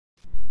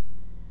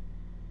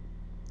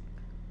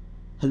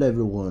Hello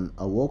everyone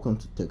and welcome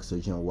to Tech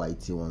Surgeon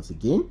YT once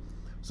again.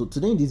 So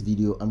today in this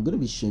video I'm going to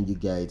be showing you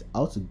guys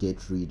how to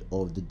get rid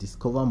of the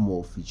discover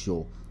more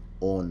feature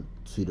on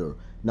Twitter.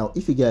 Now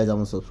if you guys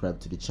haven't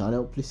subscribed to the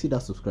channel, please hit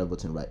that subscribe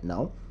button right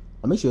now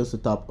and make sure you also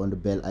tap on the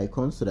bell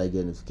icon so that you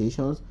get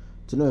notifications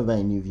to know if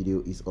a new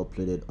video is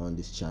uploaded on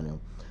this channel.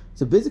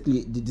 So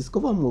basically the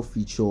discover more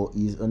feature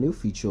is a new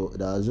feature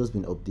that has just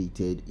been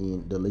updated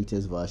in the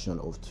latest version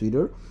of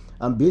Twitter.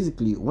 And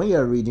basically when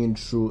you're reading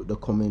through the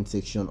comment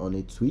section on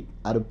a tweet,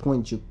 at a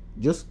point you're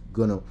just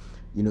gonna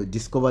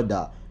discover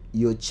that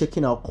you're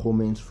checking out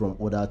comments from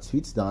other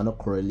tweets that are not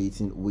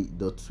correlating with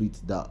the tweet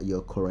that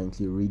you're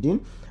currently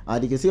reading.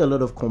 And you can see a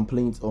lot of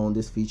complaints on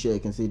this feature. You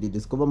can see the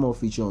discover more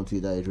feature on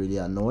Twitter is really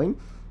annoying.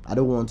 I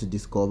don't want to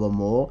discover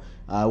more.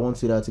 I want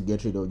Twitter to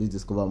get rid of this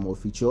discover more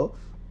feature.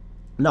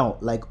 Now,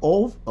 like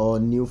all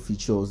new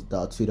features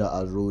that Twitter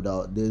has rolled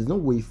out, there's no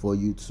way for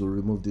you to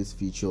remove these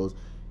features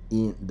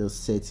in the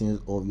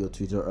settings of your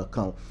Twitter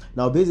account.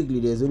 Now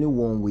basically there's only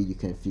one way you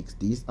can fix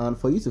this, and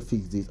for you to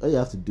fix this, all you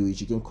have to do is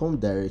you can come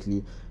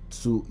directly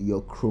to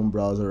your Chrome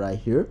browser right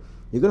here.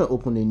 You're going to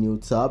open a new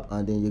tab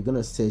and then you're going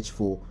to search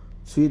for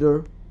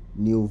Twitter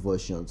new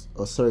versions,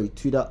 or sorry,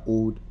 Twitter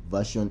old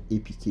version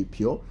APK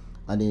Pure,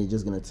 and then you're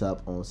just going to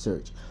tap on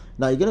search.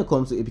 Now you're going to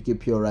come to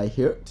APK Pure right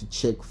here to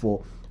check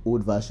for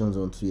old versions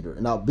on Twitter.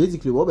 Now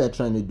basically what we're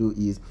trying to do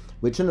is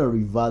we're trying to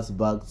reverse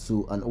back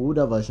to an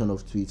older version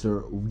of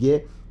Twitter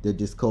where the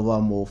discover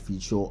more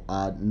feature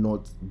had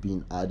not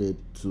been added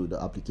to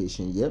the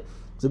application yet.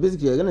 So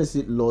basically you're going to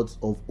see lots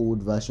of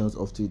old versions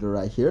of Twitter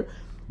right here,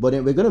 but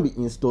then we're going to be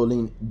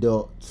installing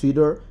the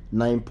Twitter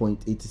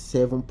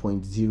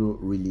 9.87.0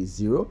 release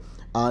 0,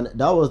 and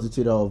that was the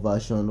Twitter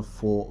version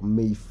for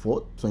May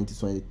 4th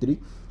 2023.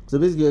 So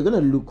basically you're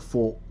going to look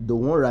for the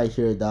one right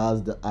here that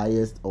has the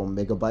highest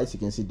megabytes. You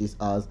can see this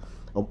as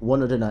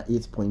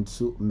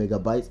 108.2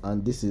 megabytes,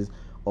 and this is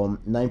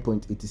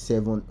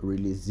 9.87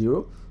 release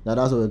 0. Now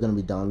that's what we're going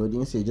to be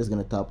downloading. So you're just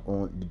going to tap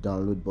on the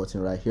download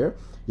button right here.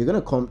 You're going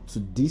to come to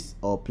this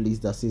place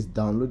that says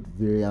download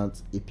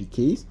variant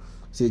APKs.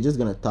 So you're just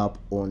going to tap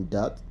on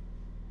that,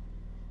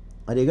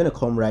 and you're going to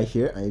come right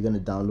here and you're going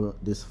to download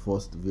this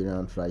first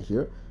variant right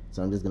here.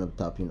 So I'm just going to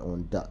tap in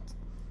on that,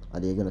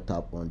 and then you're going to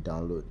tap on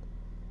download,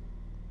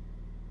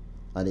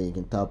 and then you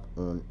can tap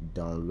on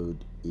download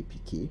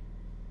APK.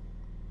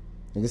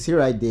 You can see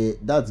right there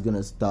that's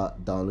gonna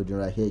start downloading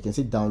right here. You can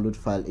see download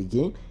file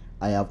again.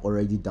 I have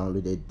already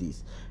downloaded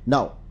this.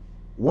 Now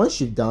once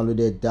you've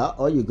downloaded that,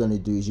 all you're gonna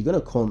do is you're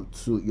gonna come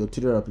to your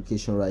Twitter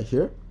application right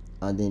here,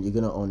 and then you're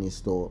gonna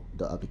uninstall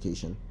the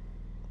application.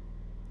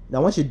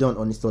 Now once you're done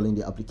uninstalling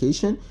the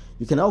application,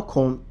 you can now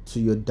come to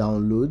your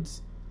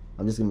downloads.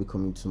 I'm just gonna be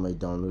coming to my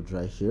download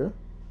right here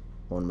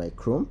on my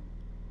Chrome,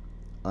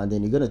 and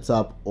then you're gonna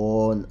tap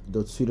on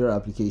the Twitter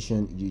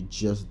application you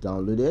just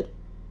downloaded,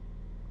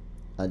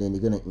 and then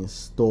you're gonna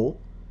install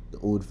the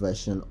old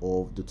version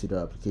of the Twitter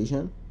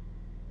application.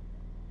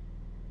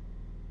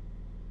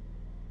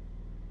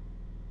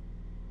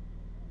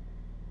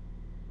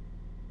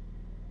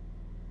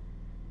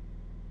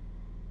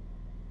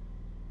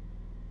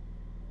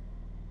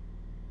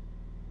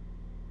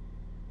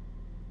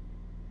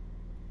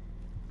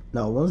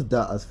 Now once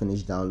that has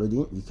finished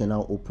downloading, you can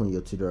now open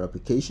your Twitter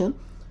application,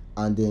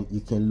 and then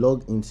you can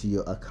log into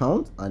your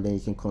account, and then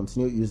you can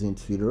continue using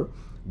Twitter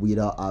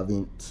without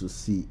having to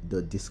see the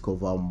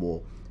discover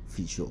more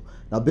feature.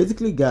 Now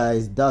basically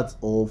guys, that's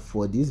all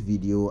for this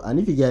video, and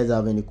if you guys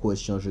have any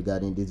questions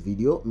regarding this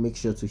video, make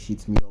sure to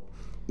hit me up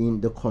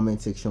in the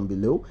comment section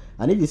below.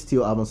 And if you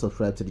still haven't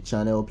subscribed to the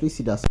channel, please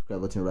hit that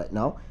subscribe button right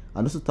now,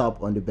 and also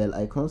tap on the bell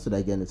icon so that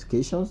you get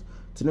notifications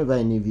to know if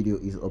a new video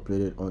is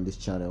uploaded on this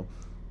channel.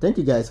 Thank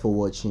you guys for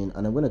watching,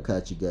 and I'm going to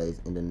catch you guys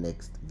in the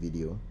next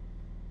video.